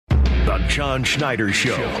The John Schneider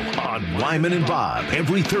Show on Wyman and Bob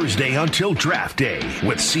every Thursday until draft day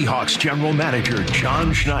with Seahawks General Manager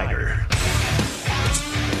John Schneider.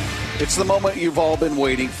 It's the moment you've all been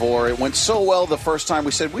waiting for. It went so well the first time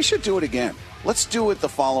we said we should do it again. Let's do it the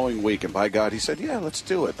following week. And by God, he said, yeah, let's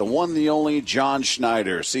do it. The one, the only John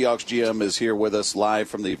Schneider, Seahawks GM, is here with us live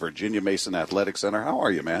from the Virginia Mason Athletic Center. How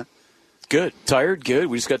are you, man? Good. Tired? Good.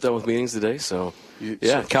 We just got done with meetings today. So,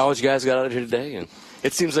 college guys got out of here today. And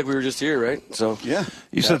it seems like we were just here, right? So yeah.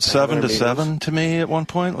 You said 7 to 7 to me at one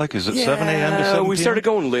point? Like, is it 7 a.m. to 7 we p.m.? started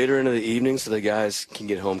going later into the evening so the guys can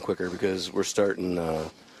get home quicker because we're starting,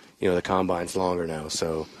 the combine's longer now.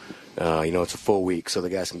 So, it's a full week so the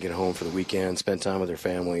guys can get home for the weekend, spend time with their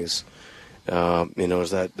families. There's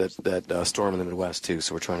that storm in the Midwest, too,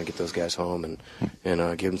 so we're trying to get those guys home and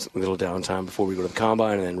give them a little downtime before we go to the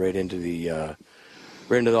combine and then right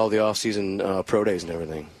into all the off-season pro days and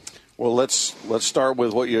everything. Well, let's start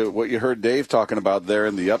with what you heard Dave talking about there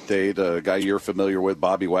in the update. A guy you're familiar with,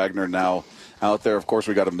 Bobby Wagner, now out there. Of course,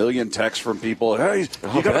 we got a million texts from people. Hey,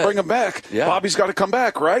 you got to bring him back. Yeah. Bobby's got to come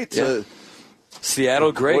back, right? Yeah.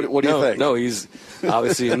 Seattle, great. What do you think? No, he's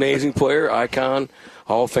obviously an amazing player, icon,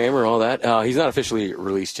 Hall of Famer, all that. He's not officially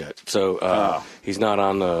released yet, so he's not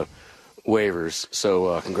on the waivers.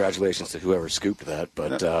 So congratulations to whoever scooped that.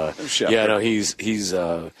 But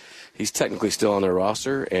he's technically still on their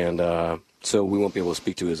roster, and so we won't be able to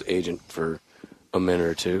speak to his agent for a minute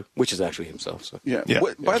or two, which is actually himself. So. Yeah.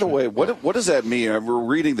 By the way, what does that mean? We're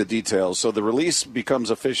reading the details. So the release becomes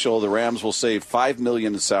official. The Rams will save $5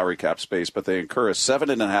 million in salary cap space, but they incur a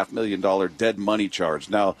 $7.5 million dead money charge.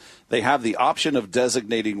 Now, they have the option of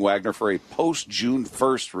designating Wagner for a post-June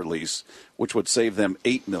 1st release, which would save them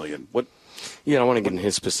 $8 million. Yeah, I don't want to get into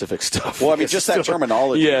his specific stuff. Well, I mean, just that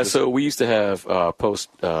terminology. Yeah, so we used to have post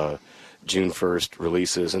June 1st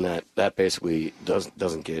releases, and that basically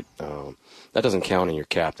doesn't get that doesn't count in your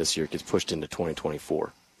cap this year. It gets pushed into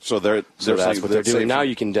 2024. So that's what they're doing. Now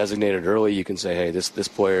you can designate it early. You can say, hey, this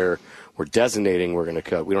player we're designating, we're going to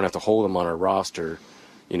cut. We don't have to hold him on our roster.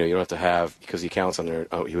 You don't have to have, because he would count on their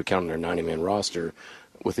 90-man roster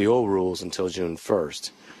with the old rules until June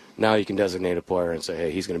 1st. Now you can designate a player and say,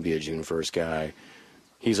 hey, he's going to be a June 1st guy.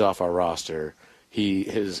 He's off our roster.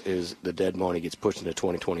 The dead money gets pushed into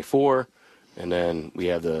 2024, and then we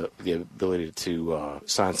have the ability to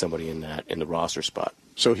sign somebody in the roster spot.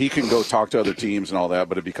 So he can go talk to other teams and all that,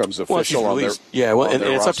 but it becomes official on their and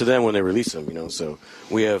it's up to them when they release him. So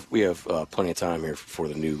we have plenty of time here before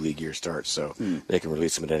the new league year starts, so they can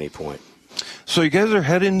release him at any point. So you guys are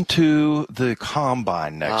heading to the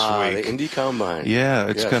Combine next week. The Indy Combine. Yeah,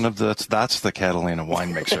 it's kind of that's the Catalina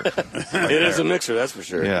wine mixer. It is a mixer, that's for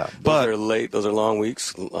sure. Yeah, those are late. Those are long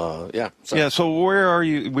weeks. So where are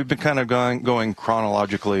you? We've been kind of going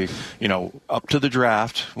chronologically, up to the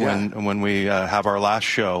draft when we have our last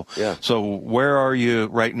show. Yeah. So where are you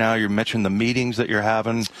right now? You mentioned the meetings that you're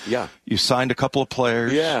having. Yeah. You signed a couple of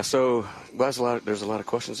players. Yeah. So. Well, there's a lot of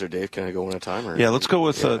questions there, Dave. Can I go one at a time? Or? Yeah, let's go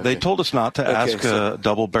with. They told us not to ask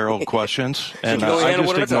double-barreled questions, and I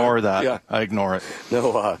just ignore that. Yeah. I ignore it.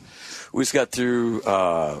 No, we just got through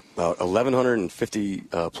about 1,150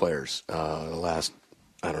 players in the last,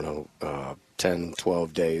 10,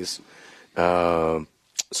 12 days. So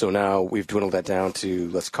now we've dwindled that down to,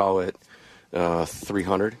 let's call it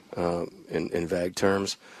 300 in vague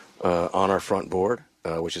terms on our front board,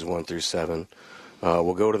 which is 1 through 7.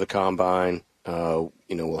 We'll go to the Combine. We'll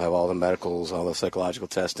have all the medicals, all the psychological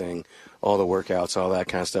testing, all the workouts, all that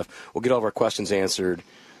kind of stuff. We'll get all of our questions answered,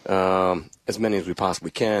 as many as we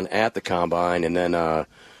possibly can at the Combine, and then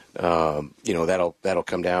that'll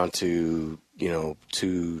come down to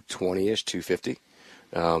 220-ish, 250.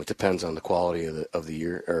 It depends on the quality of the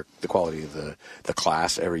year, or the quality of the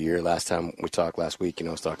class every year. Last time we talked last week,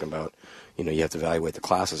 I was talking about you have to evaluate the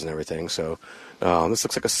classes and everything. So this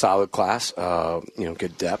looks like a solid class,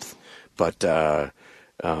 good depth. But so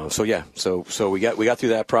we got through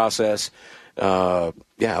that process. I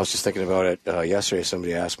was just thinking about it yesterday.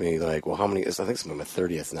 Somebody asked me, like, well, how many? I think it's my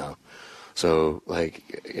 30th now. So,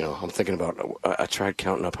 I'm thinking about, I tried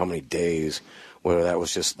counting up how many days, whether that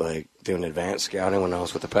was just, doing advanced scouting when I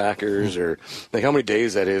was with the Packers, or, how many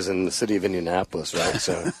days that is in the city of Indianapolis, right?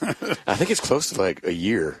 So, I think it's close to, a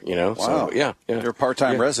year, Wow. So, yeah. You're a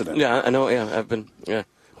part-time resident. Yeah, I know, I've been,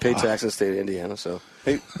 paid tax in the state of Indiana, so.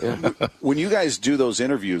 Hey, when you guys do those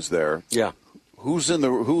interviews there. Yeah.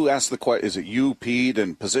 Who asks the question? Is it you, Pete,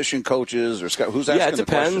 and position coaches, or Scott? Who's asking the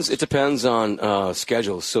questions? It depends on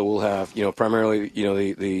schedules. So we'll have, primarily,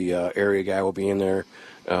 the area guy will be in there,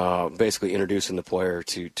 basically introducing the player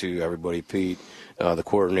to everybody. Pete, the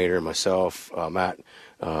coordinator, myself, Matt,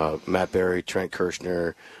 Matt Berry, Trent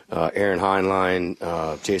Kirshner, Aaron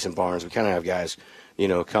Heinlein, Jason Barnes. We kind of have guys,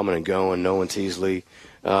 coming and going. Nolan Teasley,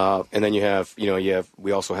 and then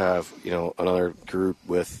we also have another group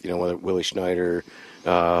with whether Willie Schneider,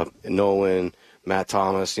 Nolan, Matt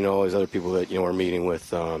Thomas, all these other people that we're meeting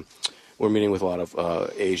with. We're meeting with a lot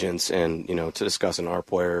of agents and to discussing our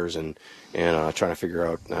players and trying to figure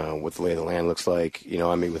out what the lay of the land looks like.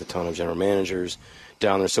 I meet with a ton of general managers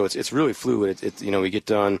down there, so it's really fluid. We get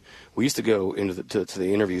done. We used to go into to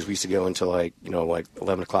the interviews. We used to go until like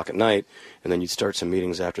 11 o'clock at night, and then you'd start some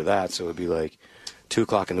meetings after that. So it'd be like 2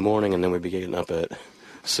 o'clock in the morning, and then we'd be getting up at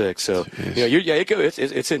 6. So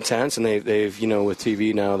it's intense, and they've with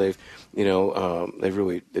TV now they've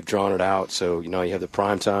drawn it out. So you have the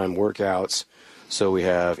primetime workouts. So we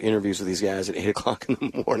have interviews with these guys at 8 o'clock in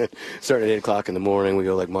the morning. Start at 8 o'clock in the morning. We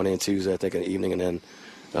go like Monday and Tuesday, I think, in the evening, and then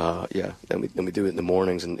then we do it in the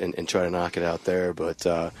mornings and try to knock it out there. But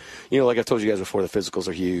like I've told you guys before, the physicals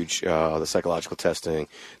are huge, the psychological testing,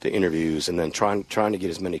 the interviews, and then trying to get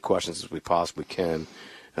as many questions as we possibly can,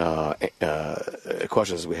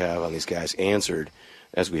 questions as we have on these guys answered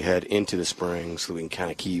as we head into the spring, so we can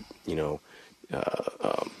kind of keep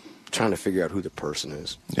trying to figure out who the person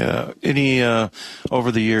is. Yeah. Any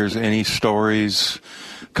over the years, any stories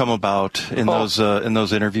come about in those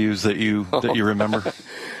interviews that you remember?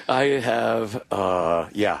 I have.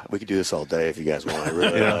 We could do this all day if you guys want. I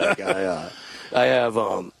really I have.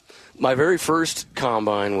 My very first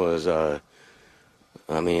combine was.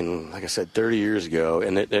 Like I said, 30 years ago,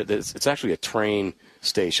 and it's actually a train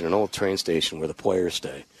station, an old train station where the players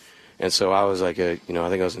stay. And so I was like I think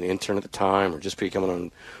I was an intern at the time, or just becoming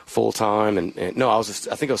on full time. And no, I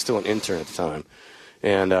think I was still an intern at the time.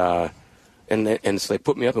 And so they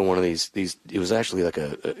put me up in one of these. It was actually like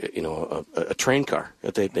a train car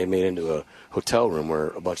that they made into a hotel room where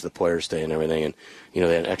a bunch of the players stay and everything. And they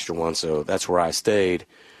had an extra one, so that's where I stayed.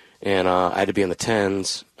 And I had to be in the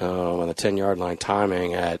 10s on the 10-yard line,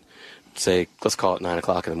 timing at, say, let's call it 9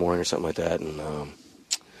 o'clock in the morning or something like that. And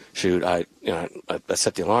I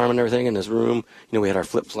set the alarm and everything in this room. We had our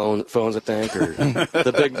flip phones, I think, or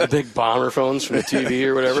the big bomber phones from the TV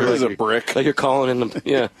or whatever. Sure, like a brick. Like you're calling in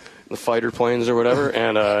the fighter planes or whatever.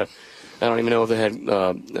 And I don't even know if they had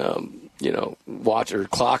watch or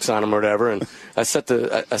clocks on them or whatever. And I set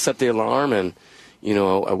the alarm, and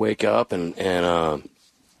I wake up and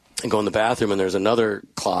go in the bathroom, and there's another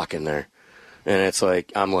clock in there, and it's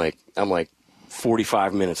like I'm like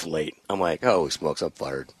 45 minutes late. I'm like, holy smokes, I'm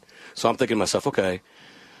fired. So I'm thinking to myself, okay,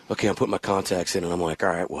 I'm putting my contacts in, and I'm like, all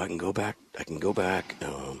right, well, I can go back. I could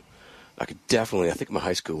definitely. I think my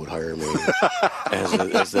high school would hire me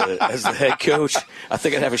as the head coach. I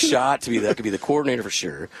think I'd have a shot to be that. Could be the coordinator for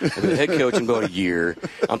sure. I'd be the head coach in about a year.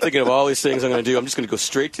 I'm thinking of all these things I'm going to do. I'm just going to go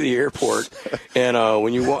straight to the airport, and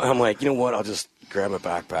I'm like, you know what? I'll just grab my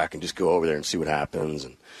backpack and just go over there and see what happens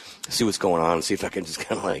and see what's going on and see if I can just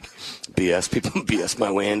kind of like BS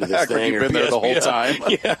my way into this thing. You've been there the whole time.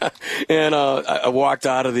 Yeah. And I walked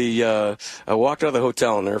out of the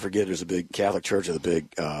hotel, and I'll never forget, there's a big Catholic church with a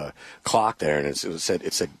big clock there, and it said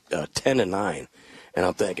 10 to 9, and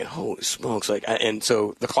I'm thinking, holy smokes! And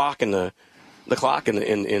so the clock in the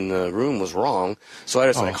room was wrong, so I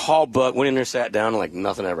just haul butt, went in there, sat down, and like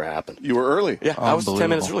nothing ever happened. You were early. Yeah, I was 10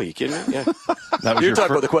 minutes early. You kidding me? Yeah. You're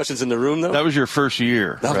talking about the questions in the room, though? That was your first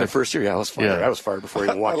year. That was my first year. Yeah, I was fired. Yeah. I was fired before I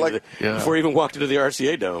even walked into the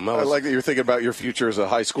RCA Dome. I like that you're thinking about your future as a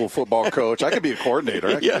high school football coach. I could be a coordinator.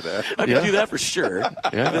 I could do that. I could do that for sure.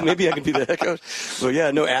 Yeah. Maybe I can be the head coach. But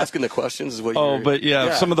asking the questions is what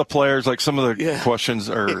you're... some of the players, like some of the questions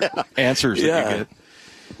or answers that you get.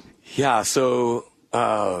 Yeah, so...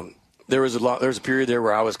 there was a period there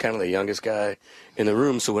where I was kind of the youngest guy in the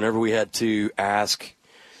room. So whenever we had to ask,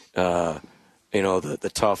 the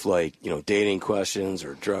tough, dating questions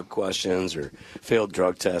or drug questions or failed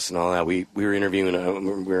drug tests and all that, we were interviewing.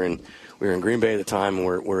 We were in Green Bay at the time, and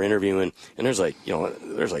we're interviewing. And there's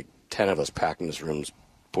 10 of us packed in this room. This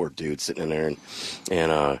poor dude sitting in there,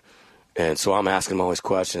 and so I'm asking him all these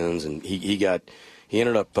questions, and he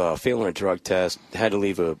ended up failing a drug test, had to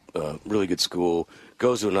leave a really good school,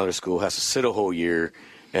 goes to another school, has to sit a whole year,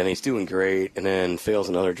 and he's doing great, and then fails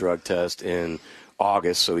another drug test in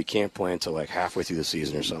August, so he can't play until like halfway through the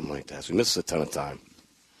season or something like that. So he misses a ton of time.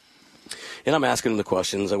 And I'm asking him the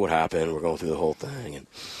questions, like what happened. We're going through the whole thing, and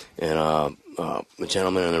the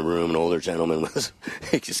gentleman in the room, an older gentleman, was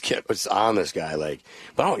on this guy,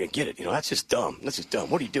 but I don't get it. That's just dumb. That's just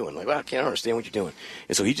dumb. What are you doing? I can't understand what you're doing.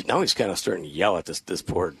 And so he's kind of starting to yell at this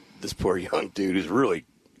poor young dude who's really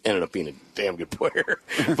ended up being a damn good player.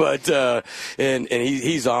 But and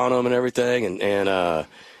he's on him and everything, and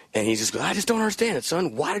And he's just, I just don't understand it,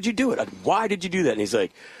 son. Why did you do it? Why did you do that? And he's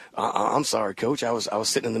like, I'm sorry, Coach. I was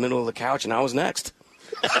sitting in the middle of the couch, and I was next.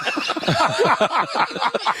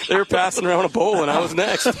 They were passing around a bowl, and I was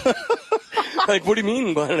next. Like, what do you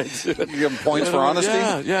mean? Why did I do it? You give him points for honesty?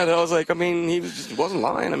 Yeah. I was like, I mean, he wasn't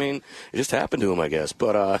lying. I mean, it just happened to him, I guess.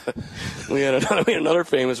 But we had another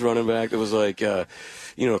famous running back that was like,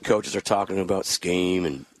 coaches are talking about scheme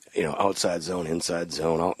and, outside zone, inside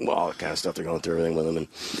zone, all that kind of stuff. They're going through everything with him.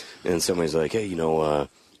 And somebody's like, hey, you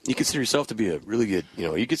consider yourself to be a really good,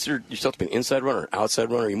 you consider yourself to be an inside runner,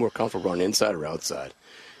 outside runner? Are you more comfortable running inside or outside?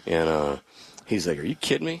 And he's like, are you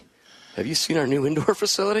kidding me? Have you seen our new indoor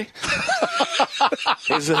facility?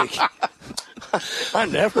 He's like, I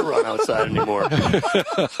never run outside anymore.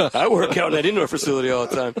 I work out in that indoor facility all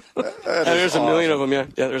the time. There's awesome. 1 million of them, yeah.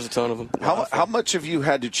 Yeah, there's a ton of them. How much have you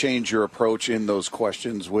had to change your approach in those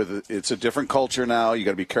questions? It's a different culture now. You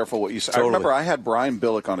got to be careful what you say. Totally. I remember I had Brian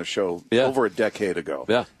Billick on a show over a decade ago,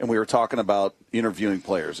 and we were talking about interviewing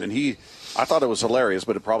players, and I thought it was hilarious,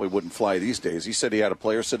 but it probably wouldn't fly these days. He said he had a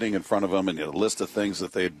player sitting in front of him and a list of things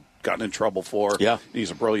that they'd gotten in trouble for. Yeah.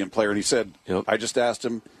 He's a brilliant player. And he said, I just asked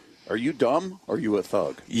him, are you dumb or are you a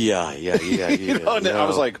thug? Yeah. And I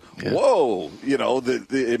was like, whoa,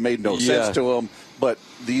 it made no sense to him. But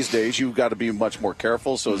these days you've got to be much more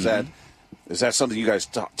careful. So is that something you guys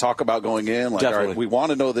talk about going in? Like, definitely. All right, we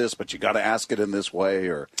want to know this, but you got to ask it in this way,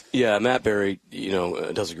 or Matt Berry,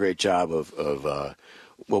 does a great job of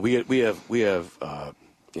we have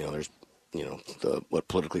there's what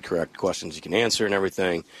politically correct questions you can answer and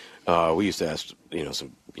everything. We used to ask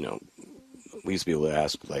we used to be able to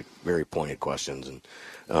ask like very pointed questions, and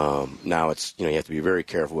now it's you have to be very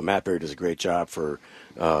careful. But Matt Berry does a great job for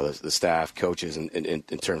the staff, coaches, in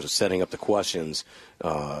terms of setting up the questions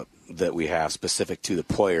that we have specific to the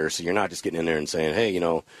player. So you're not just getting in there and saying, hey,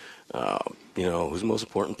 who's the most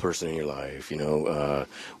important person in your life?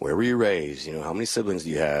 Where were you raised? How many siblings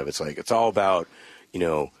do you have? It's like it's all about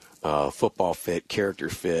football fit, character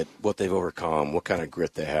fit, what they've overcome, what kind of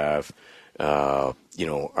grit they have. Are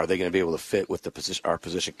they going to be able to fit with our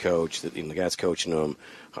position coach, the guy's coaching them?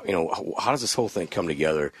 How does this whole thing come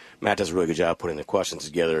together? Matt does a really good job putting the questions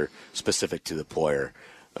together specific to the player.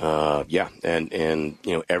 And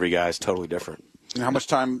every guy's totally different. How much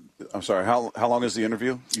time? I'm sorry. How long is the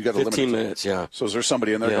interview? You got 15 minutes. Yeah. So is there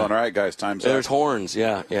somebody in there going, all right, guys, time's up? There's horns.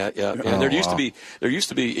 Yeah. And it used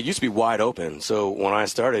to be wide open. So when I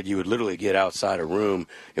started, you would literally get outside a room.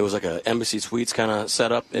 It was like a Embassy Suites kind of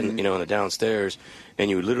setup in the downstairs, and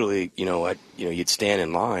you would literally you'd stand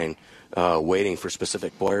in line waiting for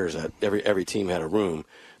specific players. Every team had a room,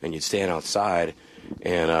 and you'd stand outside.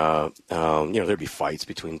 And there'd be fights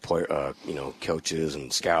between coaches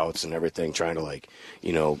and scouts and everything, trying to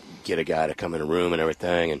get a guy to come in a room and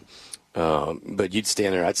everything. And but you'd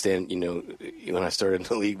stand there. I'd stand. When I started in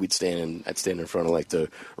the league, I'd stand in front of like the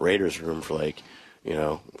Raiders room for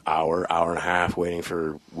hour and a half, waiting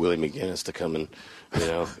for Willie McGinnis to come and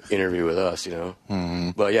interview with us.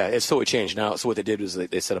 Mm-hmm. But yeah, it's totally changed now. So what they did was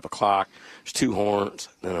they set up a clock. There's 2 horns,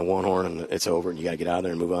 then a 1 horn, and it's over, and you got to get out of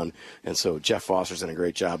there and move on. And so Jeff Foster's done a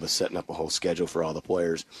great job of setting up a whole schedule for all the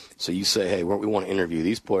players. So you say, hey, we want to interview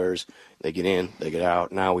these players. They get in, they get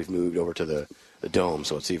out. Now we've moved over to the Dome,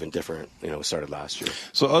 so it's even different. We started last year.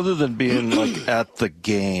 So other than being at the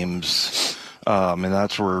games, and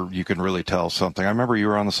that's where you can really tell something. I remember you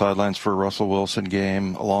were on the sidelines for a Russell Wilson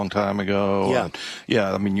game a long time ago.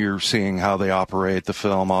 Yeah. I mean, you're seeing how they operate the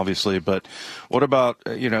film, obviously. But what about,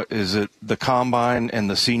 is it the Combine and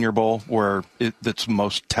the Senior Bowl where that's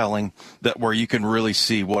most telling, where you can really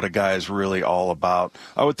see what a guy is really all about?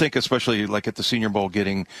 I would think especially like at the Senior Bowl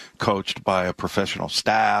getting coached by a professional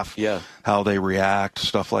staff, how they react,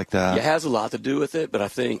 stuff like that. It has a lot to do with it, but I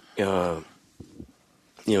think Dave,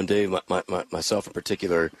 myself in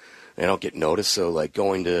particular, I don't get noticed. So,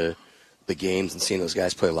 going to the games and seeing those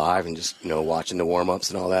guys play live and just, watching the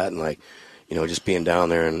warm-ups and all that and, just being down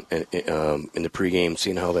there and in the pregame,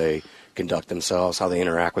 seeing how they conduct themselves, how they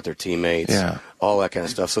interact with their teammates, all that kind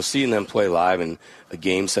of stuff. So, seeing them play live in a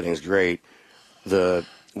game setting is great.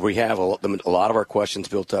 We have a lot of our questions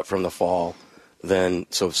built up from the fall.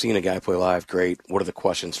 So seeing a guy play live, great. What are the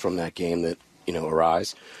questions from that game that,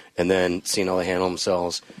 arise? And then seeing how they handle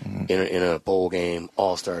themselves in a bowl game,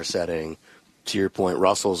 all-star setting. To your point,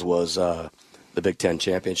 Russell's was the Big Ten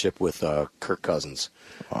championship with Kirk Cousins.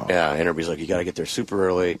 Wow. Yeah, and everybody's like, you got to get there super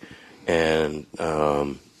early. And,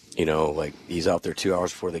 he's out there 2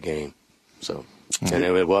 hours before the game. So, and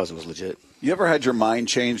it was legit. You ever had your mind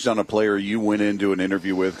changed on a player you went into an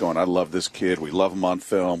interview with going, I love this kid, we love him on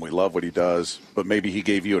film, we love what he does, but maybe he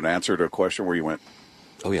gave you an answer to a question where you went,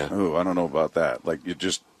 oh, yeah. Oh, I don't know about that. Like, you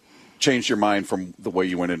just changed your mind from the way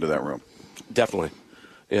you went into that room. Definitely.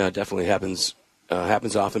 Yeah, it definitely happens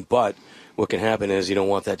often. But what can happen is you don't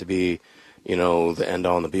want that to be, the end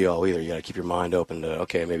all and the be all either. You got to keep your mind open to,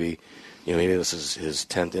 okay, maybe this is his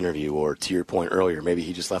 10th interview, or to your point earlier, maybe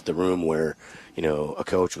he just left the room where, a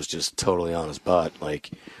coach was just totally on his butt. Like,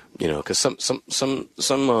 because some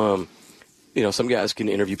guys can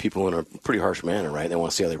interview people in a pretty harsh manner, right? They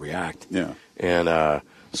want to see how they react. Yeah. And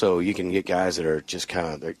so you can get guys that are just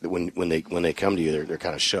kind of, when they come to you, they're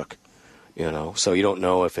kind of shook, So you don't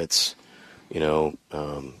know if it's,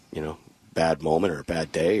 bad moment or a bad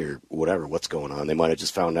day or whatever, what's going on. They might have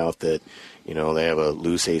just found out that, they have a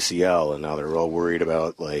loose ACL and now they're all worried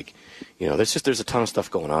about, like, there's a ton of stuff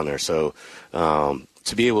going on there. So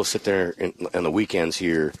to be able to sit there on the weekends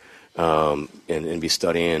here and be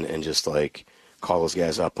studying and just, like, call those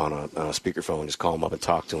guys up on a speakerphone, just call them up and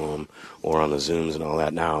talk to them, or on the Zooms and all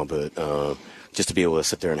that now. But just to be able to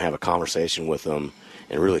sit there and have a conversation with them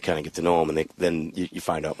and really kind of get to know them, and then you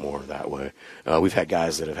find out more that way. We've had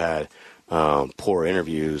guys that have had poor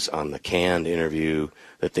interviews on the canned interview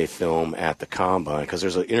that they film at the combine, because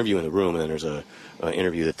there's an interview in the room and then there's an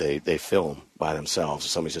interview that they film by themselves.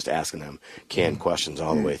 Somebody's just asking them canned questions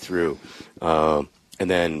all the way through. And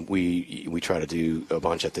then we try to do a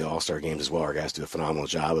bunch at the All-Star games as well. Our guys do a phenomenal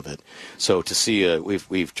job of it. So to see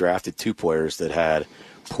we've drafted 2 players that had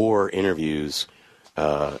poor interviews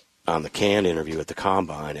on the canned interview at the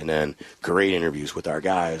combine, and then great interviews with our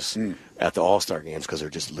guys at the All-Star games, because they're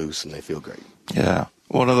just loose and they feel great. Yeah.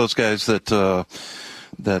 One of those guys that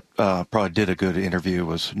probably did a good interview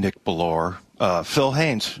was Nick Bellore. Phil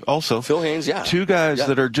Haynes also. Phil Haynes, yeah. 2 guys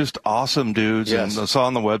that are just awesome dudes. Yes. And I saw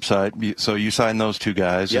on the website, so you signed those 2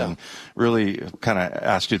 guys. Yeah. And really kind of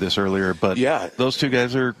asked you this earlier, but those 2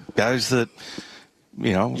 guys are guys that,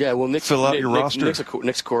 fill out your roster. Nick's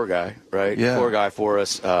a core guy, right? Yeah. Core guy for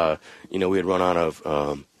us. We had run out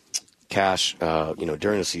of cash,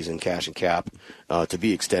 during the season, cash and cap, to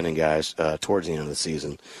be extending guys towards the end of the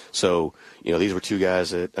season. So, these were 2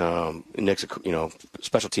 guys that Nick's,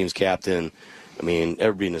 special teams captain. I mean,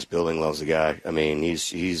 everybody in this building loves the guy. I mean,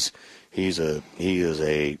 he's an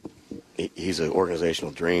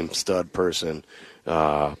organizational dream, stud person,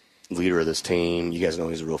 leader of this team. You guys know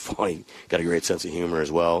he's a real funny, got a great sense of humor as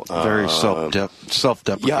well. Very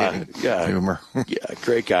self-deprecating humor. Yeah,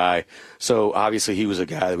 great guy. So obviously he was a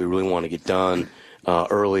guy that we really wanted to get done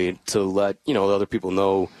early to let the other people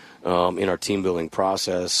know in our team building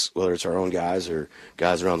process, whether it's our own guys or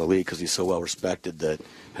guys around the league, because he's so well respected that,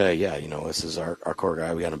 hey, this is our core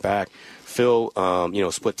guy. We got him back. Phil,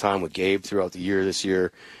 split time with Gabe throughout the year this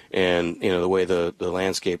year, and the way the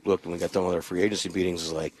landscape looked when we got done with our free agency meetings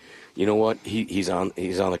was like, you know what? He's on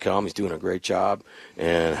the come. He's doing a great job,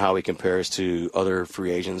 and how he compares to other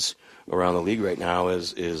free agents around the league right now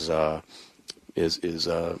is it's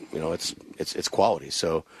quality.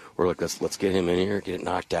 So we're like, let's get him in here, get it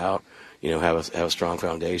knocked out. Have a strong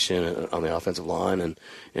foundation on the offensive line,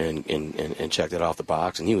 and check that off the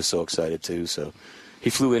box. And he was so excited too. So he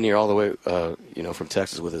flew in here all the way, from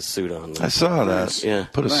Texas with his suit on. I saw that. Yeah,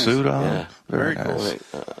 put a suit on. Yeah, very cool. Nice.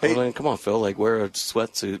 Like, come on, Phil. Like, wear a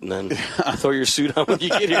sweatsuit and then throw your suit on when you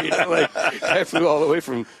get here. I flew all the way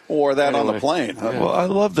from. Wore that on the plane. Yeah. Well, I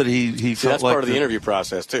love that he felt that's like part of the interview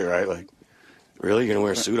process too, right? Like, really, you're gonna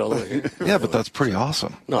wear a suit all the way here? Yeah, but that's pretty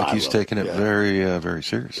awesome. No, he's taking it very, very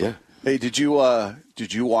seriously. Yeah. Hey, did you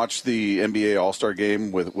watch the NBA All-Star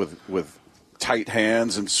game with tight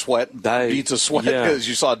hands and sweat, beads of sweat, because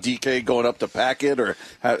you saw DK going up to pack it, or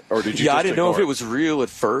did you? Yeah, I didn't know if it was real at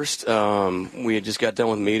first. We had just got done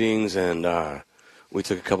with meetings, and we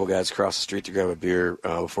took a couple guys across the street to grab a beer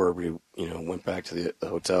before everybody went back to the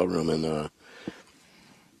hotel room, and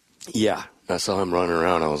I saw him running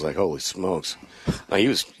around. I was like, holy smokes! He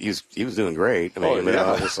was doing great. I mean,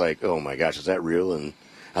 I was just like, oh my gosh, is that real? And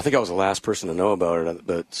I think I was the last person to know about it,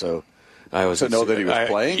 but so I was to know that he was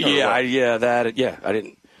playing. I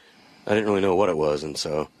didn't really know what it was, and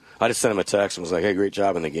so I just sent him a text and was like, hey, great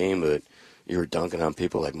job in the game, but you were dunking on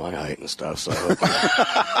people like my height and stuff. So,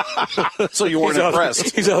 so you weren't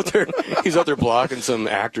impressed. He's out there blocking some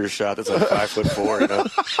actor's shot that's like 5'4".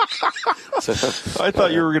 So, I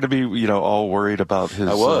thought you were going to be, all worried about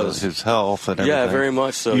his health and everything. Yeah, very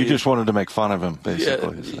much so. You just wanted to make fun of him,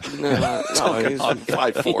 basically. Yeah, he's on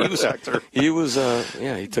 5'4". He was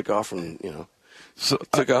he took off from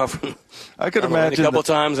I could imagine a couple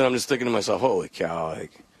times, and I'm just thinking to myself, holy cow, I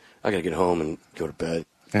got to get home and go to bed.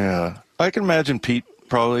 Yeah, I can imagine Pete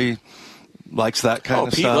probably likes that kind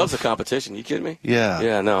of Pete stuff. Pete loves the competition. You kidding me? Yeah.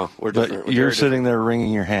 Yeah, no, we're different. But you're sitting there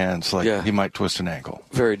wringing your hands like he might twist an ankle.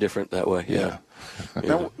 Very different that way, yeah.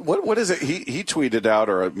 Now, what is it? He tweeted out,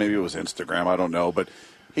 or maybe it was Instagram, I don't know, but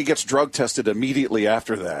he gets drug tested immediately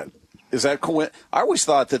after that. Is that I always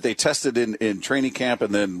thought that they tested in training camp,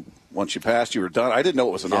 and then once you passed, you were done. I didn't know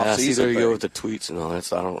it was an off-season there you thing. go with the tweets and all that.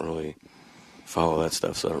 So I don't really follow that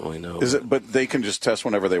stuff, so I don't really know. Is it? But they can just test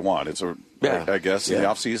whenever they want. I guess in the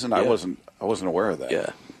off-season. Yeah. I wasn't aware of that. Yeah.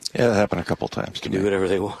 Yeah, that happened a couple times. You can do whatever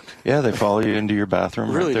they want. Yeah, they follow you into your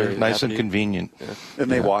bathroom. Really, right there. Nice and convenient. Yeah.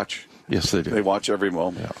 And they watch. Yes, they do. They watch every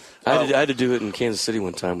moment. Yeah. I had to do it in Kansas City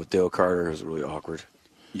one time with Dale Carter. It was really awkward.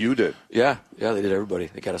 You did? Yeah, they did everybody.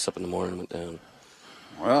 They got us up in the morning and went down.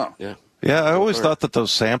 Wow. Yeah. Yeah, I always thought that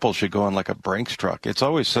those samples should go in like a Brinks truck. It's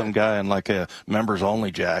always some guy in like a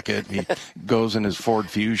members-only jacket. He goes in his Ford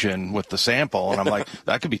Fusion with the sample, and I'm like,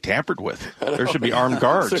 that could be tampered with. There should be armed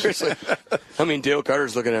guards. Seriously. I mean, Dale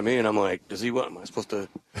Carter's looking at me, and I'm like, does he what? Am I supposed to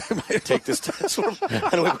take this test?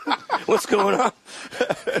 What's going on?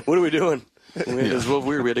 What are we doing? It was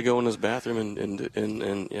weird. We had to go in his bathroom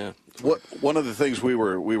and yeah. One of the things we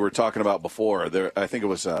were talking about before, I think it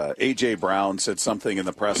was A.J. Brown said something in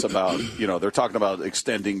the press about, they're talking about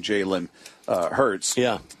extending Jalen Hurts.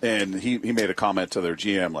 Yeah. And he made a comment to their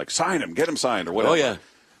GM, like, sign him, get him signed or whatever. Oh, yeah.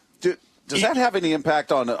 Does that have any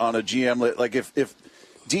impact on a GM? Like if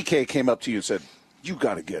DK came up to you and said, you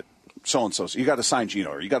got to get so-and-so, you got to sign Geno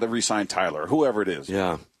or you got to re-sign Tyler or whoever it is.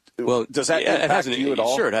 Yeah. Well, does that impact you at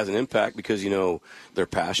all? Sure, it has an impact because their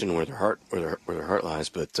passion, where their heart lies.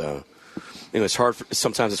 But it's hard.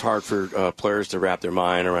 Sometimes it's hard for players to wrap their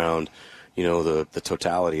mind around, the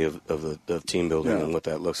totality of the team building and what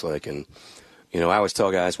that looks like. And I always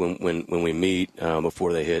tell guys when we meet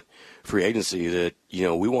before they hit free agency that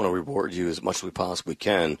we want to reward you as much as we possibly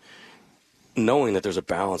can, knowing that there's a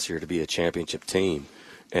balance here to be a championship team.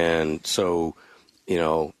 And so,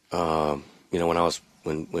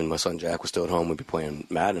 when my son Jack was still at home, we'd be playing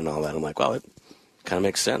Madden and all that. I'm like, well, it kind of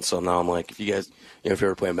makes sense. So now I'm like, if you guys, if you're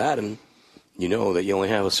ever playing Madden, you know that you only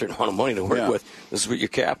have a certain amount of money to work with. This is what your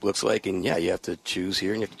cap looks like. And, you have to choose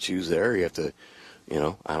here and you have to choose there. You have to, I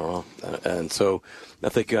don't know. And so I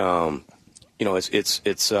think, they're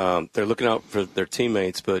looking out for their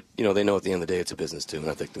teammates, but, they know at the end of the day it's a business too. And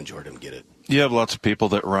I think the majority of them get it. You have lots of people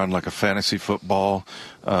that run like a fantasy football.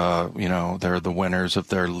 They're the winners of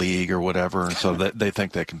their league or whatever, and so they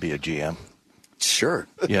think they can be a GM. Sure.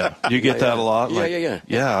 Yeah. You get that a lot? Yeah.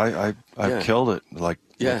 Yeah, I've killed it, with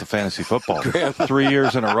the fantasy football. 3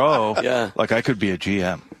 years in a row, like I could be a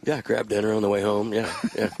GM. Yeah, grab dinner on the way home. Yeah.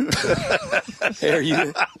 Hey, are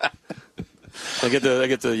you... I get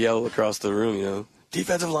to yell across the room,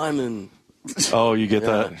 defensive lineman. Oh, you get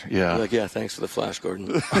that? Yeah. Like, thanks for the flash,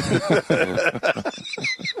 Gordon.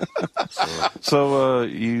 So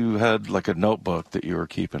you had like a notebook that you were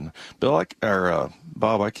keeping. Bill,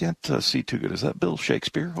 Bob, I can't see too good. Is that Bill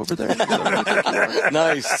Shakespeare over there?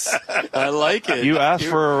 Nice. I like it. You asked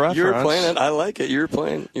for a reference. You were playing it. I like it. You're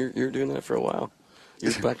doing that for a while.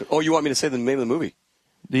 Oh, you want me to say the name of the movie?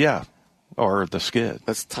 Yeah. Or the skid.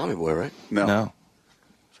 That's Tommy Boy, right? No.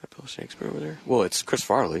 Is that Bill Shakespeare over there? Well, it's Chris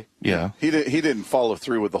Farley. Yeah. He didn't follow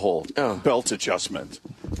through with the whole belt adjustment.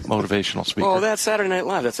 Motivational speaker. Oh, that's Saturday Night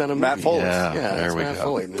Live. That's not a movie. Matt Foley. Yeah, there we Matt go.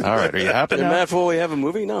 Foley. All right, are you happy Did now? Matt Foley have a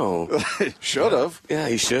movie? No. Should have. Yeah,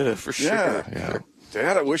 he should have, for sure. Yeah.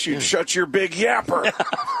 Dad, I wish you'd shut your big yapper.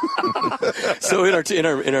 So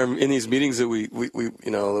in these meetings that we that we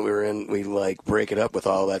were in, we like break it up with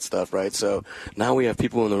all that stuff, right? So now we have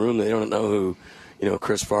people in the room that they don't know who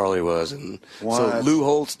Chris Farley was, and so Lou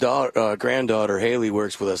Holt's granddaughter Haley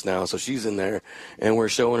works with us now, so she's in there, and we're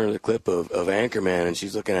showing her the clip of Anchorman, and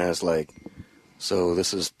she's looking at us like, so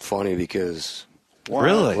this is funny because.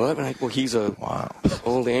 Really? What? Well, he's a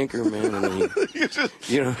old anchor man. And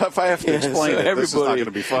if I have to explain it, this is not going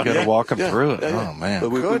to be fun. You got to walk him through it. Oh man,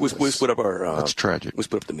 but we split up our. That's tragic. We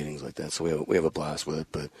split up the meetings like that, so we have a blast with it.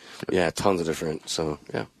 But tons of different. So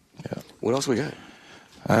yeah. What else we got?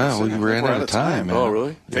 We ran out of time. Man. Oh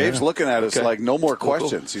really? Dave's looking at us like no more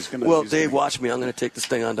questions. He's going to. Well, Dave, watch me. I'm going to take this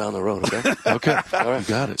thing on down the road. Okay. Okay. All right. You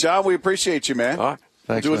got it, John. We appreciate you, man. All right.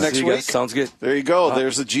 Thanks, do it next week. Sounds good. There you go.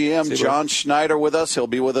 There's the GM, John Schneider, with us. He'll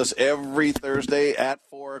be with us every Thursday at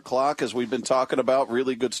 4 o'clock, as we've been talking about.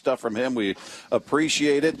 Really good stuff from him. We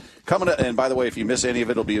appreciate it. And by the way, if you miss any of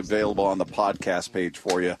it, it'll be available on the podcast page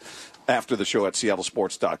for you after the show at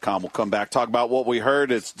seattlesports.com. We'll come back, talk about what we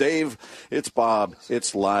heard. It's Dave. It's Bob.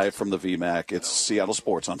 It's live from the VMAC. It's Seattle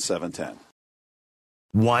Sports on 710.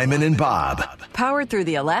 Wyman and Bob. Powered through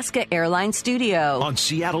the Alaska Airlines Studio. On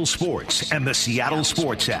Seattle Sports and the Seattle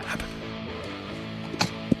Sports app.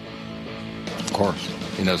 Of course.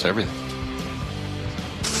 He knows everything.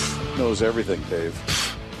 Knows everything, Dave.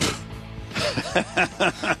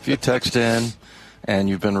 If you text in and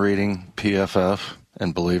you've been reading PFF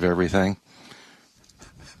and believe everything.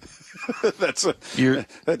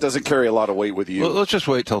 That doesn't carry a lot of weight with you. Well, let's just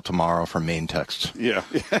wait till tomorrow for mean texts. Yeah.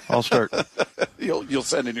 I'll start. You'll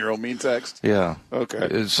send in your own mean text? Yeah.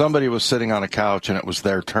 Okay. Somebody was sitting on a couch, and it was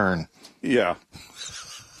their turn. Yeah.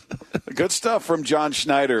 Good stuff from John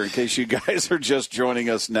Schneider. In case you guys are just joining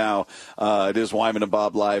us now, it is Wyman and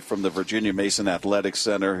Bob live from the Virginia Mason Athletic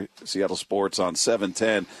Center, Seattle Sports on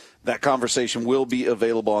 710. That conversation will be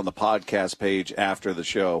available on the podcast page after the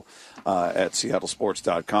show at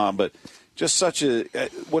seattlesports.com. But just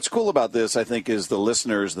what's cool about this, I think, is the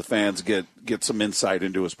listeners, the fans get some insight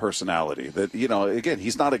into his personality. That, again,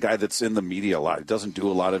 he's not a guy that's in the media a lot. He doesn't do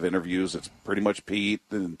a lot of interviews. It's pretty much Pete,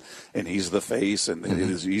 and he's the face, and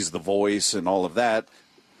he's the voice, and all of that.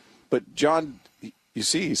 But John, you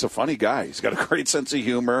see, he's a funny guy. He's got a great sense of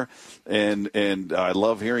humor, and I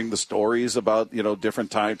love hearing the stories about,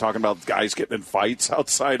 different time, talking about guys getting in fights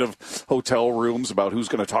outside of hotel rooms about who's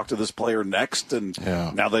going to talk to this player next. And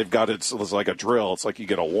now they've got it's like a drill. It's like you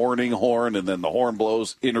get a warning horn, and then the horn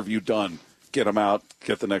blows, interview done. Get them out,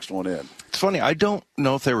 get the next one in. It's funny. I don't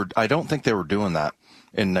think they were doing that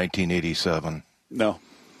in 1987. No.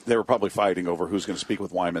 They were probably fighting over who's going to speak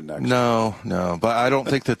with Wyman next. No, but I don't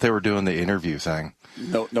think that they were doing the interview thing.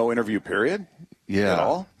 No interview period? Yeah. At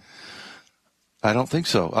all? I don't think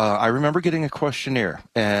so. I remember getting a questionnaire,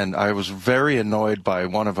 and I was very annoyed by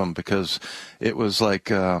one of them because it was like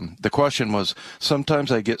the question was,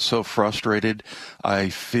 sometimes I get so frustrated I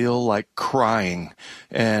feel like crying.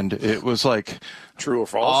 And it was like, true or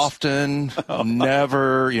false? Often,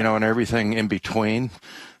 never, and everything in between.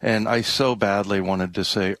 And I so badly wanted to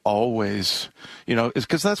say always,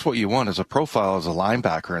 because that's what you want as a profile as a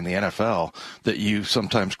linebacker in the NFL, that you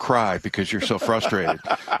sometimes cry because you're so frustrated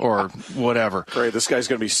or whatever. Great, this guy's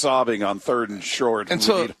going to be sobbing on 3rd and short. And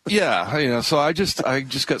so, so I just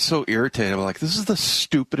got so irritated. I'm like, this is the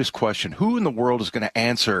stupidest question. Who in the world is going to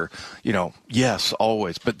answer, yes,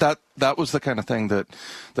 always? But that was the kind of thing that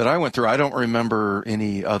I went through. I don't remember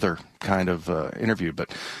any other kind of interview, but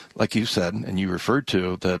like you said, and you referred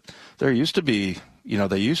to, that there used to be,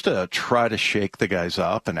 they used to try to shake the guys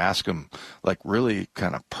up and ask them like really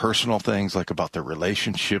kind of personal things, like about their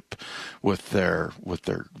relationship with their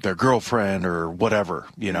girlfriend or whatever,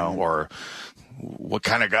 or what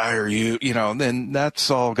kind of guy are you, then that's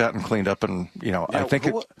all gotten cleaned up, and I think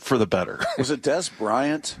for the better. Was it Des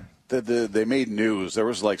Bryant that they made news? There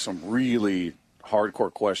was like some really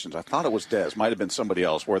hardcore questions. I thought it was Des. Might have been somebody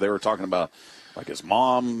else, where they were talking about like his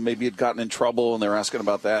mom maybe had gotten in trouble, and they were asking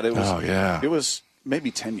about that. It was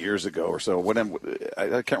maybe 10 years ago or so.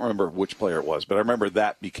 I can't remember which player it was, but I remember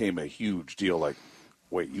that became a huge deal. Like,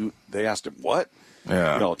 wait, they asked him what?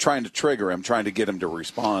 Yeah. Trying to trigger him, trying to get him to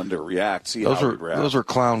respond or react, see how he'd react. Those are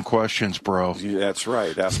clown questions, bro. Yeah, that's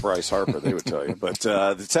right. Ask Bryce Harper, they would tell you. But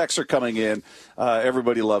the texts are coming in.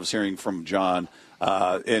 Everybody loves hearing from John.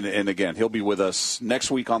 And again, he'll be with us next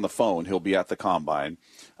week on the phone. He'll be at the Combine.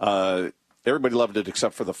 Everybody loved it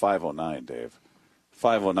except for the 509, Dave.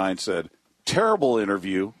 509 said, terrible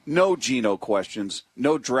interview, no Geno questions,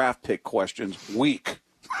 no draft pick questions, weak.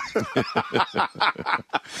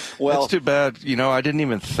 Well, that's too bad. I didn't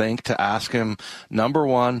even think to ask him, number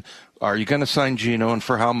one, are you going to sign Geno, and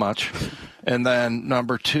for how much? And then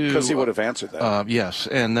number two, because he would have answered that. Yes.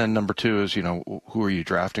 And then number two is, who are you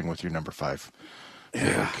drafting with your number 5?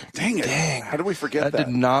 Yeah. Dang it. How did we forget that? That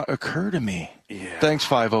did not occur to me. Yeah. Thanks,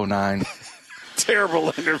 509.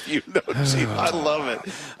 Terrible interview. No, I love it.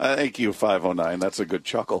 Thank you, 509. That's a good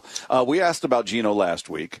chuckle. We asked about Geno last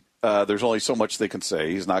week. There's only so much they can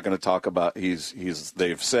say. He's not going to talk about.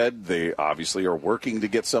 They've said they obviously are working to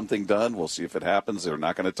get something done. We'll see if it happens. They're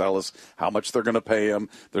not going to tell us how much they're going to pay him.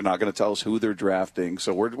 They're not going to tell us who they're drafting.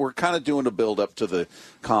 So we're kind of doing a build up to the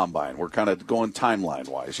Combine. We're kind of going timeline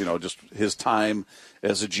wise. Just his time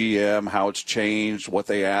as a GM, how it's changed, what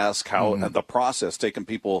they ask, how the process, taking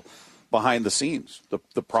people behind the scenes,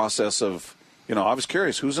 the process of. I was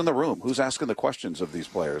curious, who's in the room? Who's asking the questions of these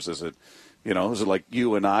players? Is it like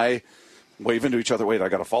you and I waving to each other, wait, I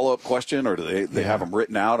got a follow-up question? Or do they have them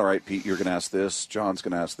written out? All right, Pete, you're going to ask this. John's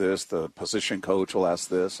going to ask this. The position coach will ask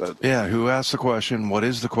this. Who asked the question? What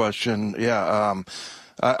is the question?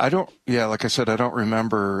 I don't, like I said, I don't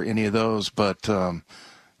remember any of those. But,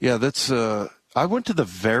 that's I went to the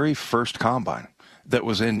very first Combine that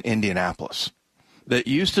was in Indianapolis. That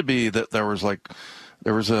used to be that there was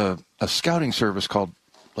a scouting service called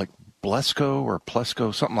like Blesco or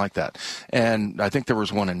Plesco, something like that. And I think there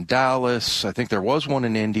was one in Dallas. I think there was one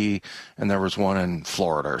in Indy, and there was one in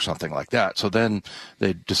Florida or something like that. So then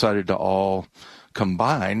they decided to all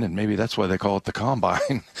combine, and maybe that's why they call it the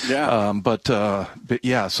combine. Yeah. But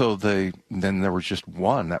yeah, so then there was just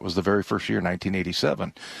one. That was the very first year,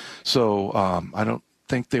 1987. So I don't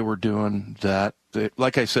think they were doing that.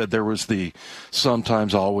 Like I said, there was the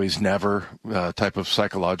sometimes, always, never type of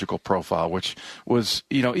psychological profile, which was,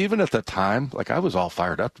 even at the time, like I was all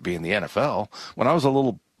fired up to be in the NFL. When I was a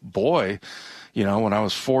little boy, when I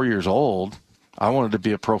was 4 years old, I wanted to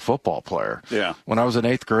be a pro football player. Yeah. When I was in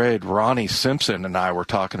 8th grade, Ronnie Simpson and I were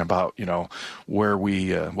talking about, where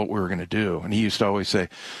what we were going to do. And he used to always say,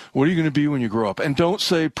 what are you going to be when you grow up? And don't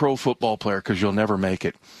say pro football player because you'll never make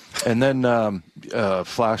it. And then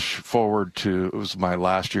flash forward to, it was my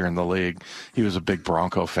last year in the league. He was a big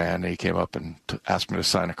Bronco fan. And he came up and asked me to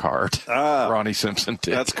sign a card. Ronnie Simpson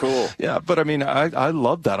did. That's cool. Yeah, but I mean, I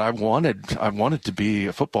loved that. I wanted to be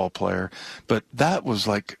a football player, but that was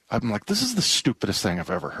like, I'm like, this is the stupidest thing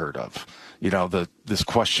I've ever heard of. This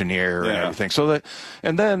questionnaire and everything. So that,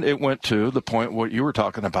 and then it went to the point what you were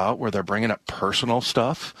talking about, where they're bringing up personal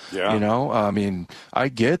stuff. Yeah. I mean, I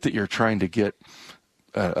get that you're trying to get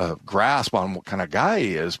a grasp on what kind of guy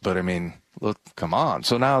he is, but I mean, look, come on.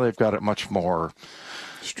 So now they've got it much more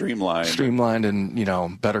streamlined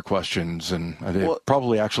and, better questions. And they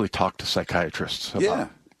probably actually talk to psychiatrists about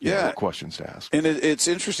what questions to ask. And it's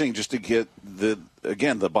interesting just to get the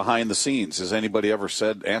behind the scenes. Has anybody ever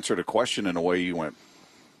answered a question in a way you went,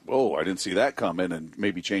 whoa, I didn't see that coming, and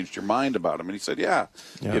maybe changed your mind about him? And he said, yeah.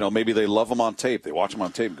 Maybe they love him on tape. They watch him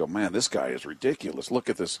on tape and go, man, this guy is ridiculous. Look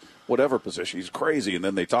at this, whatever position. He's crazy. And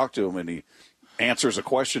then they talk to him, and he answers a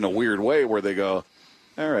question a weird way where they go,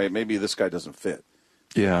 all right, maybe this guy doesn't fit.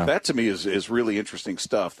 Yeah. That, to me, is really interesting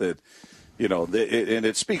stuff that, and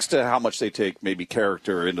it speaks to how much they take maybe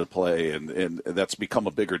character into play, and that's become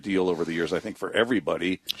a bigger deal over the years, I think, for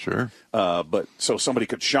everybody. Sure. But so somebody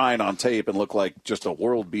could shine on tape and look like just a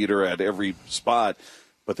world beater at every spot,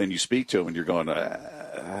 but then you speak to him and you're going,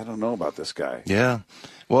 I don't know about this guy. Yeah.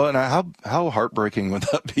 Well, and how heartbreaking would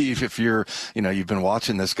that be if you're, you've been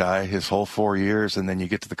watching this guy his whole 4 years, and then you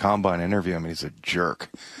get to the combine interview him and he's a jerk.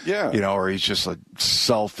 Yeah. Or he's just like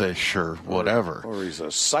selfish or whatever. Or he's a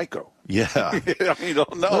psycho. Yeah. I mean, you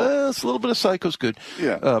don't know. It's a little bit of psycho's good.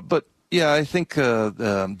 Yeah. But yeah, I think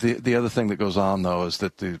the other thing that goes on, though, is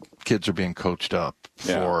that the kids are being coached up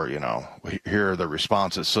for, here are the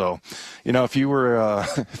responses. So, if you were,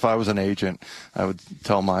 if I was an agent, I would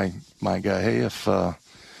tell my guy, hey,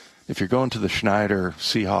 if you're going to the Schneider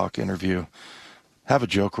Seahawk interview, have a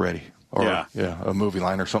joke ready, or a movie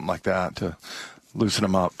line or something like that to loosen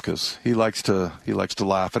him up, because he likes to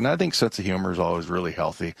laugh, and I think sense of humor is always really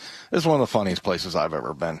healthy. It's one of the funniest places I've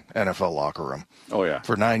ever been, NFL locker room. Oh yeah,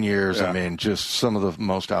 for 9 years. Yeah. I mean, just some of the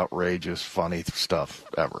most outrageous, funny stuff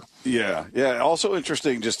ever. Yeah. Also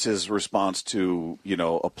interesting, just his response to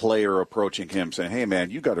a player approaching him saying, "Hey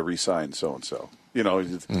man, you got to re-sign so and so."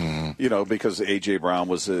 Because A.J. Brown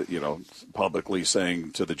was publicly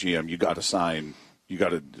saying to the GM, "You got to sign. You got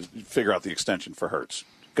to figure out the extension for Hurts.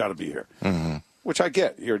 Got to be here." Mm-hmm. Which I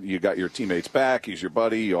get. You got your teammates back. He's your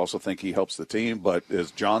buddy. You also think he helps the team. But as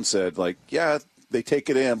John said, they take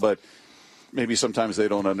it in, but maybe sometimes they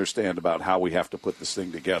don't understand about how we have to put this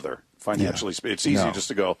thing together financially. Yeah. It's easy just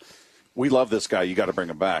to go, we love this guy. You got to bring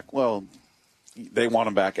him back. Well, they want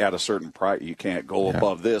him back at a certain price. You can't go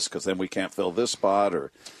above this because then we can't fill this spot. Well,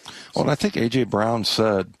 and I think A.J. Brown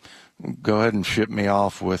said, go ahead and ship me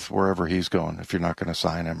off with wherever he's going if you're not going to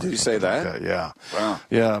sign him. Did he say that? Like that? Yeah. Wow.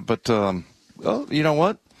 Yeah, but you know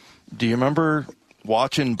what? Do you remember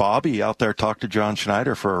watching Bobby out there talk to John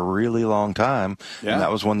Schneider for a really long time? Yeah. And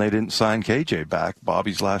that was when they didn't sign KJ back,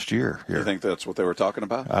 Bobby's last year here. You think that's what they were talking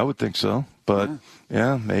about? I would think so, but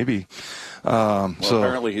yeah maybe. So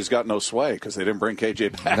apparently he's got no sway because they didn't bring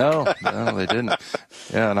KJ back. No, they didn't.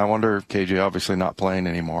 Yeah, and I wonder, KJ obviously not playing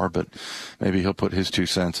anymore, but maybe he'll put his 2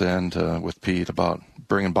 cents in with Pete about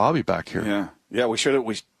bringing Bobby back here. Yeah. We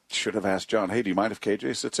should have asked John, hey, do you mind if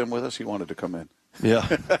KJ sits in with us? He wanted to come in. Yeah.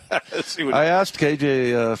 I asked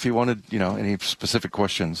KJ if he wanted, any specific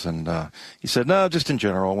questions, and he said, no, just in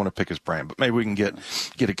general. I want to pick his brain, but maybe we can get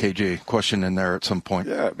a KJ question in there at some point.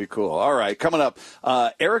 Yeah, it'd be cool. All right, coming up,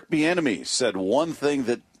 Eric Bieniemy said one thing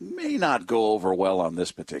that may not go over well on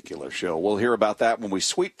this particular show. We'll hear about that when we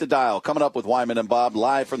sweep the dial. Coming up with Wyman and Bob,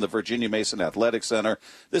 live from the Virginia Mason Athletic Center.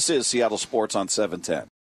 This is Seattle Sports on 710.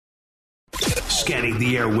 Scanning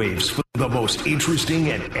the airwaves for the most interesting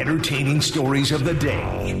and entertaining stories of the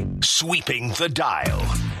day. Sweeping the dial.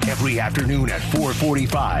 Every afternoon at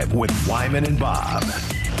 4:45 with Wyman and Bob.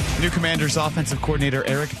 New Commanders offensive coordinator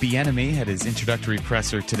Eric Bieniemy had his introductory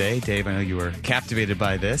presser today. Dave, I know you were captivated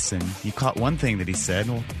by this, and you caught one thing that he said.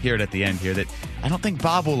 We'll hear it at the end here that I don't think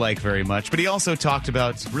Bob will like very much, but he also talked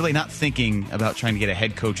about really not thinking about trying to get a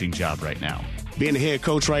head coaching job right now. Being a head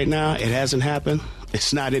coach right now, it hasn't happened.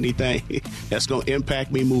 It's not anything that's going to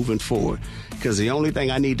impact me moving forward, because the only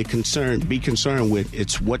thing I need to be concerned with,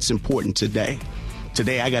 it's what's important today.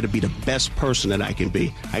 Today, I got to be the best person that I can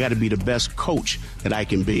be. I got to be the best coach that I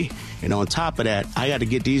can be. And on top of that, I got to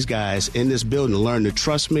get these guys in this building to learn to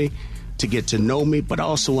trust me, to get to know me, but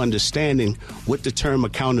also understanding what the term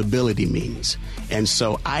accountability means. And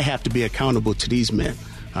so I have to be accountable to these men.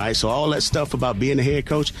 All right, so all that stuff about being a head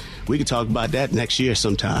coach, we can talk about that next year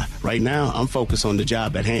sometime. Right now, I'm focused on the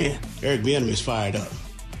job at hand. Eric Bieniemy is fired up.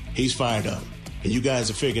 He's fired up. And you guys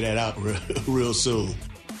will figure that out real soon.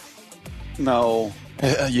 No.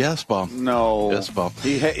 Yes, Bob. No. Yes, Bob.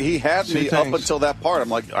 He had me up until that part. I'm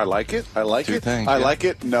like, I like it. I like it. Things, I like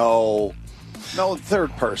it. No, third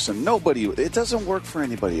person. Nobody. It doesn't work for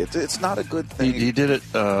anybody. It's not a good thing. He did it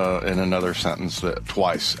in another sentence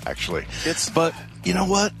twice, actually. But you know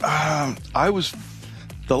what?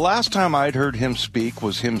 The last time I'd heard him speak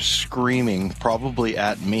was him screaming probably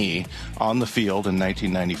at me on the field in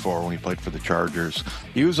 1994 when he played for the Chargers.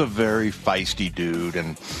 He was a very feisty dude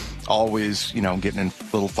and always, getting in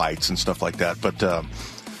little fights and stuff like that. But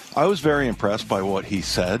I was very impressed by what he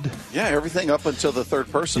said. Yeah, everything up until the third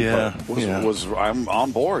person part was I'm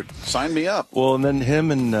on board. Sign me up. Well, and then him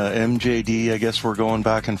and MJD, I guess, were going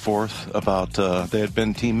back and forth about they had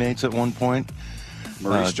been teammates at one point.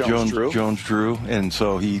 Maurice Jones-Drew, and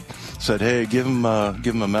so he said, "Hey, give him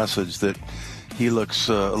a message that he looks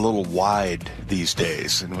a little wide these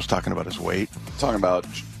days," and was talking about his weight. Talking about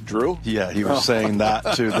Drew? Yeah, he was saying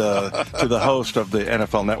that to the host of the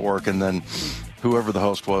NFL Network, and then whoever the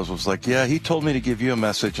host was like, "Yeah, he told me to give you a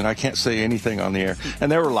message, and I can't say anything on the air."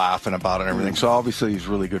 And they were laughing about it and everything. So obviously, he's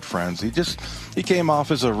really good friends. He came off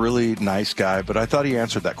as a really nice guy, but I thought he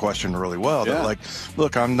answered that question really well. Yeah. That, like,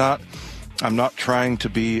 look, I'm not trying to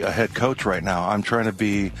be a head coach right now. I'm trying to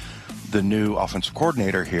be the new offensive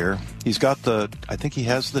coordinator here. He's got I think he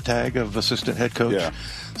has the tag of assistant head coach. Yeah.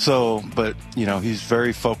 So, but, he's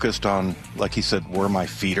very focused on, like he said, where my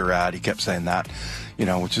feet are at. He kept saying that,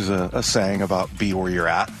 which is a saying about be where you're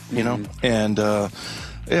at, And,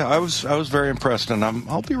 I was very impressed, and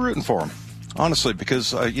I'll be rooting for him, honestly,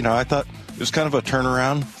 because, I thought it was kind of a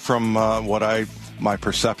turnaround from what my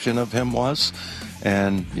perception of him was.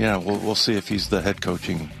 And, we'll see if he's the head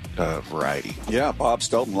coaching variety. Yeah, Bob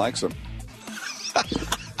Stoughton likes him.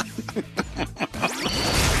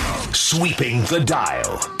 Sweeping the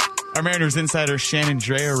dial. Our Mariners insider Shannon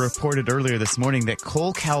Dreher reported earlier this morning that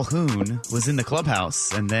Cole Calhoun was in the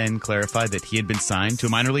clubhouse and then clarified that he had been signed to a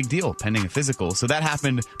minor league deal pending a physical. So that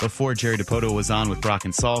happened before Jerry DiPoto was on with Brock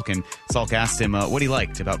and Salk, and Salk asked him what he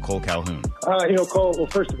liked about Cole Calhoun. Cole, well,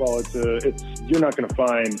 first of all, you're not going to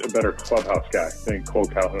find a better clubhouse guy than Cole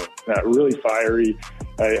Calhoun. Really fiery.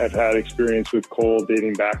 I've had experience with Cole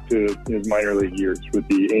dating back to his minor league years with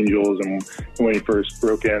the Angels and when he first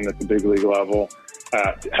broke in at the big league level.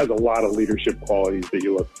 Has a lot of leadership qualities that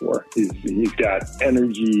you look for. He's got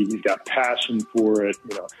energy. He's got passion for it.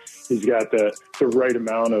 He's got the right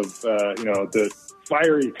amount of the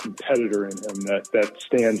fiery competitor in him that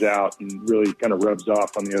stands out and really kind of rubs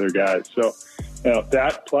off on the other guys. So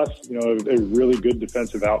that plus a really good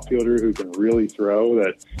defensive outfielder who can really throw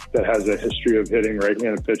that has a history of hitting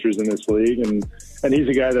right-handed pitchers in this league, and he's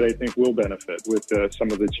a guy that I think will benefit with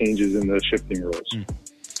some of the changes in the shifting rules.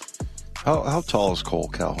 How tall is Cole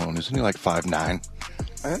Calhoun? Isn't he like 5'9"?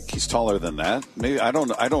 I think he's taller than that. Maybe I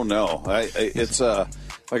don't know. It's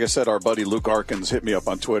like I said, our buddy Luke Arkins hit me up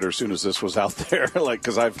on Twitter as soon as this was out there,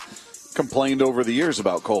 because I've complained over the years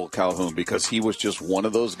about Cole Calhoun because he was just one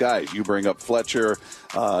of those guys. You bring up Fletcher.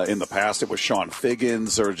 In the past, it was Sean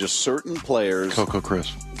Figgins. There are just certain players. Coco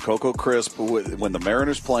Crisp. When the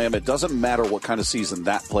Mariners play him, it doesn't matter what kind of season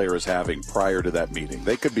that player is having prior to that meeting.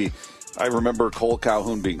 They could be. I remember Cole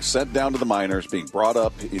Calhoun being sent down to the minors, being brought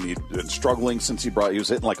up, and he'd been struggling since he was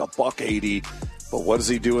hitting like $180. But what does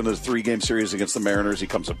he do in the 3-game series against the Mariners? He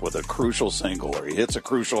comes up with a crucial single, or he hits a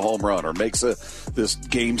crucial home run, or makes this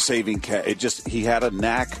game-saving catch. He had a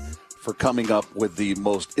knack for coming up with the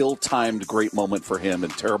most ill-timed great moment for him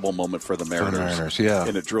and terrible moment for the Mariners. Yeah.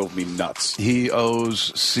 And it drove me nuts. He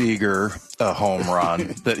owes Seager a home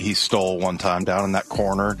run that he stole one time down in that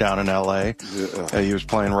corner down in L.A. He was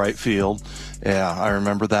playing right field. Yeah, I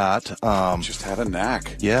remember that. Just had a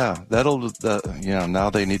knack. Yeah, now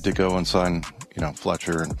they need to go and sign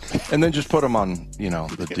Fletcher, and then just put him on,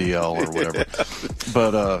 the DL or whatever.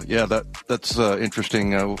 But that's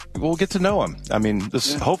interesting. We'll get to know him. I mean,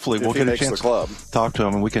 hopefully we'll get a chance to talk to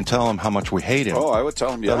him, and we can tell him how much we hate him. Oh, I would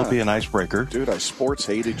tell him, yeah. That'll be an icebreaker. Dude, I sports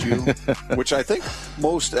hated you, which I think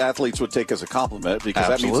most athletes would take as a compliment because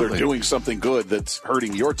Absolutely. that means they're doing something good that's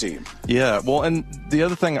hurting your team. Yeah, well, and the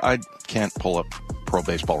other thing, I can't pull up Pro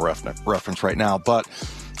Baseball reference right now, but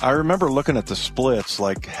I remember looking at the splits,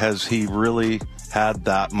 like, has he really had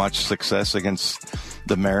that much success against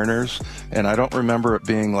the Mariners? And I don't remember it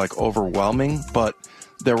being, like, overwhelming, but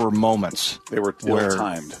there were moments. They were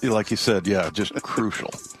ill-timed. Like you said, yeah, just crucial.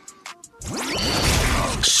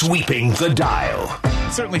 Sweeping the dial.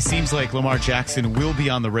 It certainly seems like Lamar Jackson will be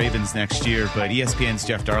on the Ravens next year, but ESPN's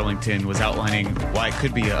Jeff Darlington was outlining why it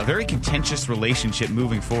could be a very contentious relationship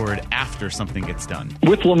moving forward after something gets done.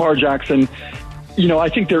 With Lamar Jackson, I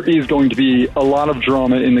think there is going to be a lot of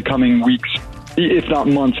drama in the coming weeks, if not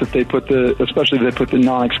months, especially if they put the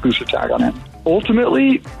non-exclusive tag on him.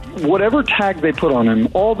 Ultimately, whatever tag they put on him,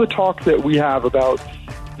 all the talk that we have about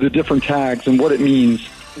the different tags and what it means,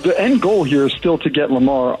 the end goal here is still to get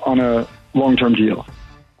Lamar on a long-term deal.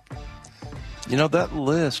 That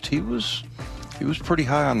list, he was pretty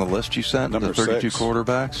high on the list you sent, Number the 32 6.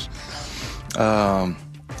 quarterbacks.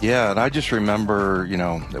 Yeah, and I just remember,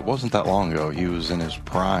 it wasn't that long ago. He was in his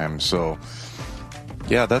prime. So,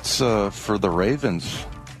 yeah, that's for the Ravens.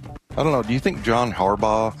 I don't know. Do you think John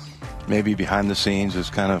Harbaugh, maybe behind the scenes, is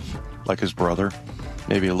kind of like his brother?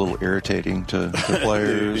 Maybe a little irritating to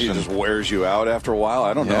players. He just wears you out after a while.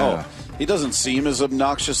 I don't know. He doesn't seem as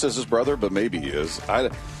obnoxious as his brother, but maybe he is. I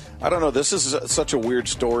don't know. This is such a weird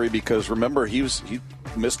story because, remember, he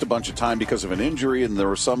missed a bunch of time because of an injury, and there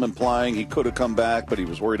was some implying he could have come back, but he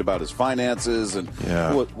was worried about his finances. And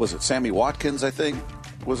what was it, Sammy Watkins, I think?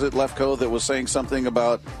 Was it Lefko that was saying something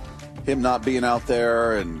about him not being out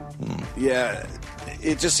there? And, yeah,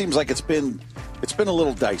 it just seems like it's been a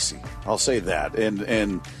little dicey. I'll say that. And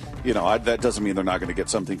that doesn't mean they're not going to get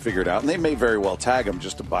something figured out. And they may very well tag him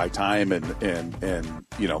just to buy time and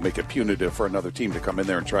make it punitive for another team to come in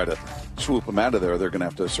there and try to swoop him out of there. They're going to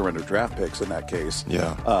have to surrender draft picks in that case.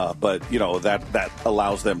 Yeah. But that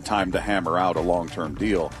allows them time to hammer out a long-term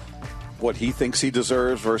deal. What he thinks he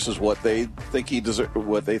deserves versus what they think he's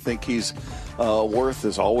worth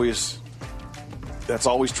is always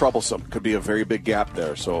troublesome. Could be a very big gap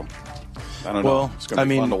there. So I don't know. It's going to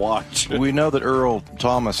be fun to watch. We know that Earl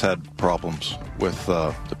Thomas had problems with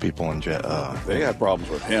the people in they had problems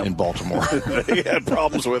with him in Baltimore. They had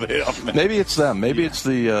problems with him. Maybe it's them. Maybe it's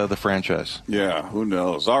the franchise. Yeah, who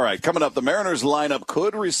knows? All right, coming up, the Mariners lineup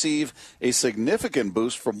could receive a significant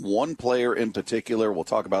boost from one player in particular. We'll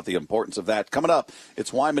talk about the importance of that. Coming up,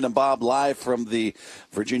 it's Wyman and Bob live from the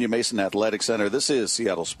Virginia Mason Athletic Center. This is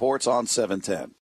Seattle Sports on 710.